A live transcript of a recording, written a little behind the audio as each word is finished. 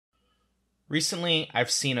Recently,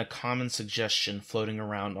 I've seen a common suggestion floating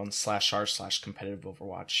around on /r/competitive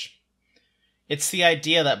Overwatch. It's the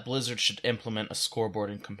idea that Blizzard should implement a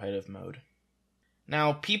scoreboard in competitive mode.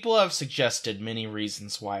 Now, people have suggested many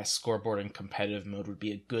reasons why a scoreboard in competitive mode would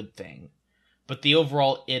be a good thing, but the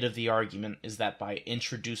overall id of the argument is that by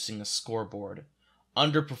introducing a scoreboard,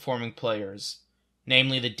 underperforming players,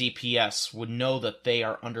 namely the DPS, would know that they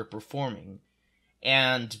are underperforming,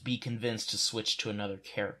 and be convinced to switch to another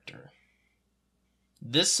character.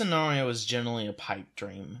 This scenario is generally a pipe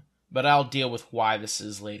dream, but I'll deal with why this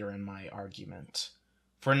is later in my argument.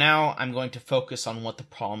 For now, I'm going to focus on what the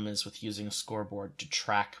problem is with using a scoreboard to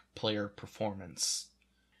track player performance.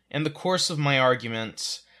 In the course of my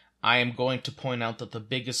argument, I am going to point out that the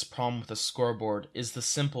biggest problem with a scoreboard is the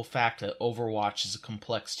simple fact that Overwatch is a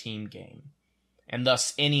complex team game, and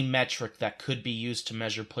thus any metric that could be used to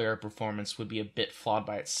measure player performance would be a bit flawed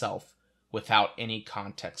by itself, without any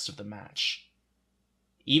context of the match.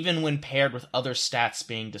 Even when paired with other stats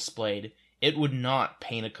being displayed, it would not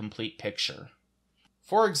paint a complete picture.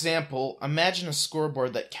 For example, imagine a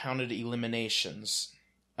scoreboard that counted eliminations.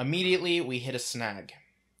 Immediately, we hit a snag.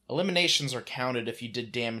 Eliminations are counted if you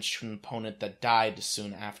did damage to an opponent that died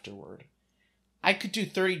soon afterward. I could do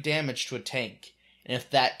 30 damage to a tank, and if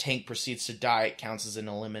that tank proceeds to die, it counts as an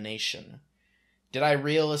elimination. Did I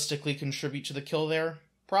realistically contribute to the kill there?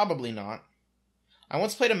 Probably not. I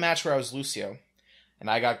once played a match where I was Lucio, and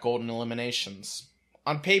I got golden eliminations.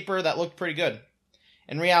 On paper, that looked pretty good.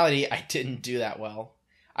 In reality, I didn't do that well.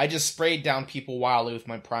 I just sprayed down people wildly with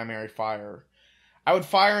my primary fire. I would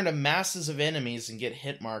fire into masses of enemies and get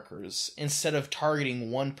hit markers, instead of targeting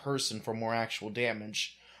one person for more actual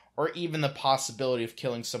damage, or even the possibility of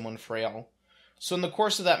killing someone frail. So in the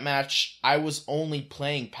course of that match, I was only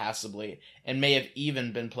playing passively, and may have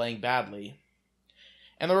even been playing badly.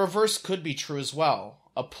 And the reverse could be true as well.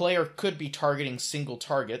 A player could be targeting single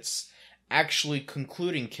targets, actually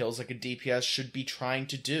concluding kills like a DPS should be trying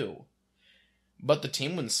to do. But the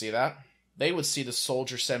team wouldn't see that. They would see the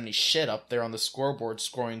Soldier 70 shit up there on the scoreboard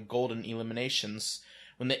scoring golden eliminations,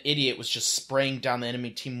 when the idiot was just spraying down the enemy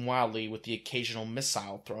team wildly with the occasional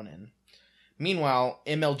missile thrown in. Meanwhile,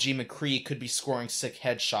 MLG McCree could be scoring sick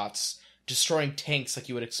headshots, destroying tanks like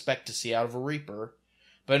you would expect to see out of a Reaper,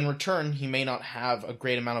 but in return he may not have a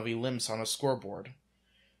great amount of elims on a scoreboard.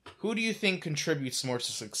 Who do you think contributes more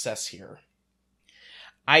to success here?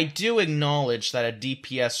 I do acknowledge that a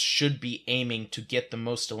DPS should be aiming to get the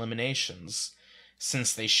most eliminations,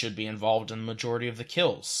 since they should be involved in the majority of the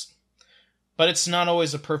kills. But it's not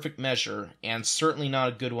always a perfect measure, and certainly not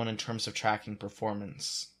a good one in terms of tracking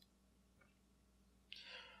performance.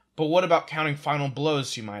 But what about counting final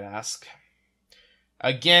blows, you might ask?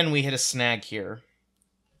 Again, we hit a snag here.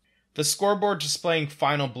 The scoreboard displaying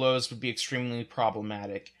final blows would be extremely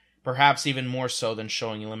problematic, perhaps even more so than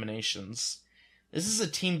showing eliminations. This is a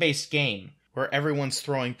team-based game, where everyone's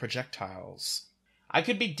throwing projectiles. I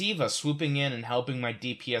could be D.Va swooping in and helping my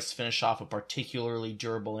DPS finish off a particularly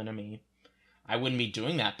durable enemy. I wouldn't be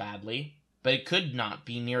doing that badly, but it could not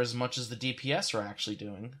be near as much as the DPS are actually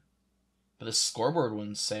doing. But the scoreboard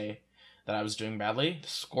wouldn't say that I was doing badly. The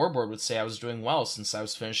scoreboard would say I was doing well since I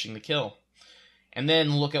was finishing the kill. And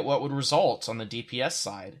then look at what would result on the DPS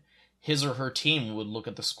side. His or her team would look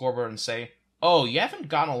at the scoreboard and say, "Oh, you haven't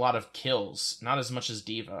gotten a lot of kills, not as much as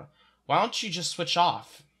D.Va. Why don't you just switch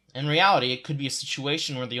off?" In reality, it could be a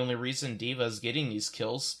situation where the only reason D.Va is getting these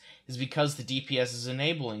kills is because the DPS is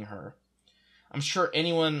enabling her. I'm sure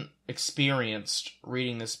anyone experienced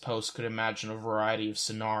reading this post could imagine a variety of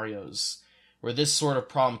scenarios where this sort of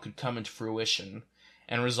problem could come into fruition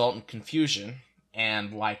and result in confusion,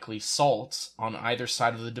 and likely salt, on either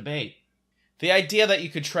side of the debate. The idea that you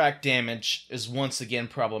could track damage is once again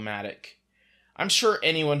problematic. I'm sure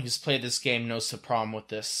anyone who's played this game knows the problem with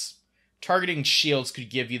this. Targeting shields could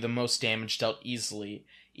give you the most damage dealt easily,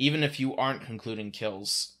 even if you aren't concluding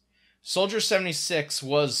kills. Soldier 76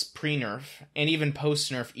 was pre-nerf, and even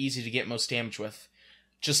post-nerf easy to get most damage with.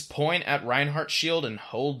 Just point at Reinhardt's shield and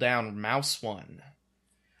hold down mouse 1.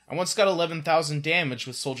 I once got 11,000 damage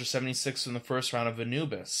with Soldier 76 in the first round of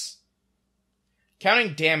Anubis.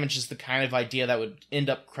 Counting damage is the kind of idea that would end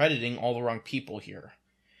up crediting all the wrong people here.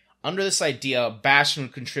 Under this idea, Bastion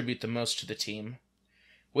would contribute the most to the team,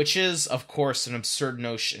 which is, of course, an absurd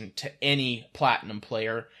notion to any Platinum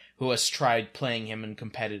player who has tried playing him in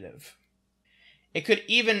competitive. It could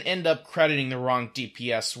even end up crediting the wrong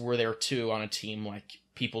DPS were there too on a team like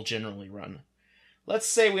people generally run. Let's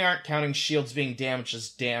say we aren't counting shields being damaged as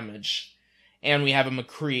damage, and we have a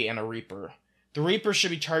McCree and a Reaper. The Reaper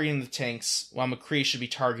should be targeting the tanks, while McCree should be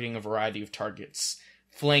targeting a variety of targets.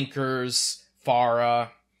 Flankers,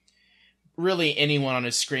 Pharah. really anyone on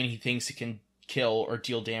his screen he thinks he can kill or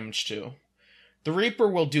deal damage to. The Reaper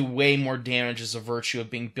will do way more damage as a virtue of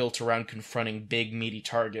being built around confronting big, meaty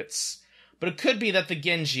targets, but it could be that the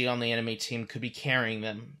Genji on the enemy team could be carrying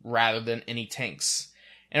them, rather than any tanks.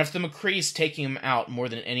 And if the McCree is taking him out more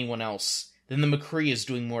than anyone else, then the McCree is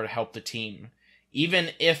doing more to help the team, even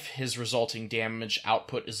if his resulting damage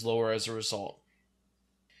output is lower as a result.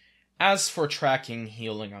 As for tracking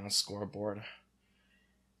healing on a scoreboard,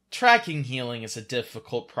 tracking healing is a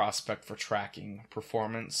difficult prospect for tracking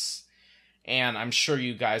performance, and I'm sure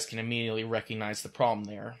you guys can immediately recognize the problem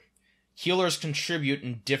there. Healers contribute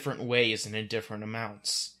in different ways and in different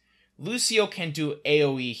amounts. Lucio can do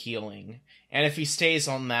AoE healing, and if he stays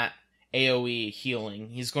on that AoE healing,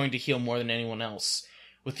 he's going to heal more than anyone else,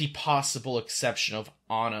 with the possible exception of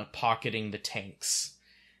Ana pocketing the tanks.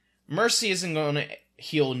 Mercy isn't going to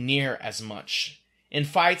heal near as much. In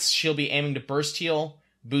fights, she'll be aiming to burst heal,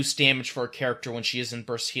 boost damage for her character when she isn't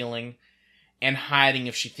burst healing, and hiding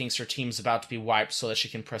if she thinks her team's about to be wiped so that she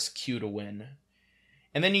can press Q to win.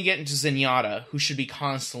 And then you get into Zenyatta, who should be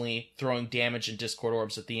constantly throwing damage and Discord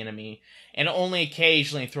orbs at the enemy, and only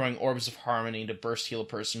occasionally throwing orbs of harmony to burst heal a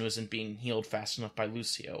person who isn't being healed fast enough by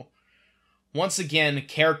Lucio. Once again,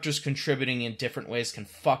 characters contributing in different ways can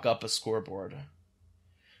fuck up a scoreboard.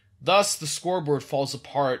 Thus, the scoreboard falls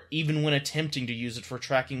apart even when attempting to use it for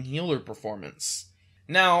tracking healer performance.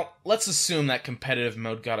 Now, let's assume that competitive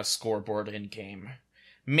mode got a scoreboard in-game.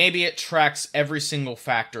 Maybe it tracks every single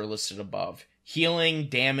factor listed above. Healing,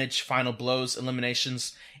 damage, final blows,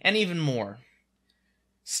 eliminations, and even more.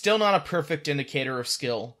 Still not a perfect indicator of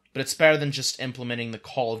skill, but it's better than just implementing the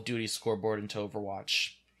Call of Duty scoreboard into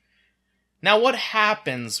Overwatch. Now, what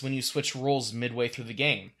happens when you switch roles midway through the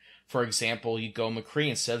game? For example, you go McCree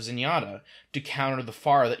instead of Zenyatta to counter the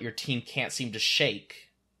Pharah that your team can't seem to shake.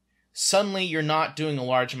 Suddenly, you're not doing a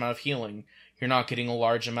large amount of healing. You're not getting a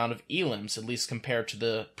large amount of elims, at least compared to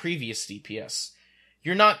the previous DPS.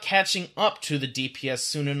 You're not catching up to the DPS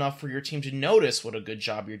soon enough for your team to notice what a good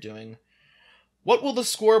job you're doing. What will the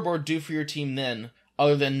scoreboard do for your team then,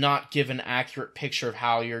 other than not give an accurate picture of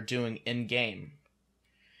how you're doing in-game?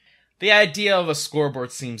 The idea of a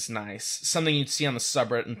scoreboard seems nice, something you'd see on the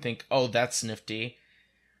subreddit and think, oh, that's nifty.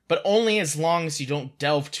 But only as long as you don't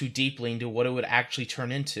delve too deeply into what it would actually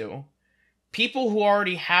turn into. People who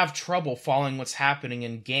already have trouble following what's happening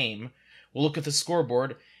in-game will look at the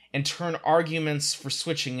scoreboard and turn arguments for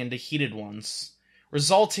switching into heated ones,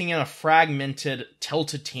 resulting in a fragmented,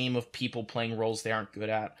 tilted team of people playing roles they aren't good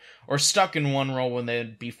at, or stuck in one role when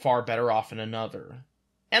they'd be far better off in another.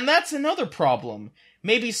 And that's another problem.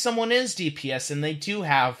 Maybe someone is DPS and they do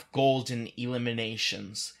have golden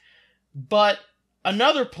eliminations, but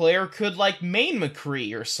another player could main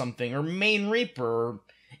McCree or something, or main Reaper, or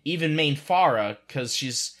even main Pharah, because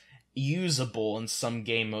she's usable in some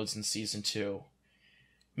game modes in Season 2.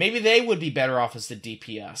 Maybe they would be better off as the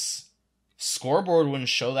DPS. Scoreboard wouldn't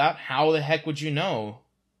show that. How the heck would you know?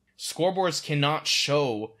 Scoreboards cannot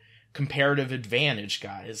show comparative advantage,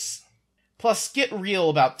 guys. Plus, get real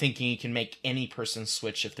about thinking you can make any person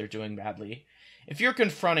switch if they're doing badly. If you're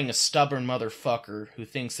confronting a stubborn motherfucker who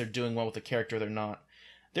thinks they're doing well with a character they're not,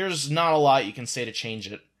 there's not a lot you can say to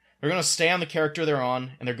change it. They're going to stay on the character they're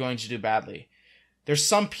on, and they're going to do badly. There's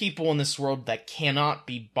some people in this world that cannot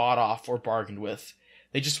be bought off or bargained with.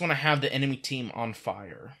 They just want to have the enemy team on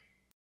fire.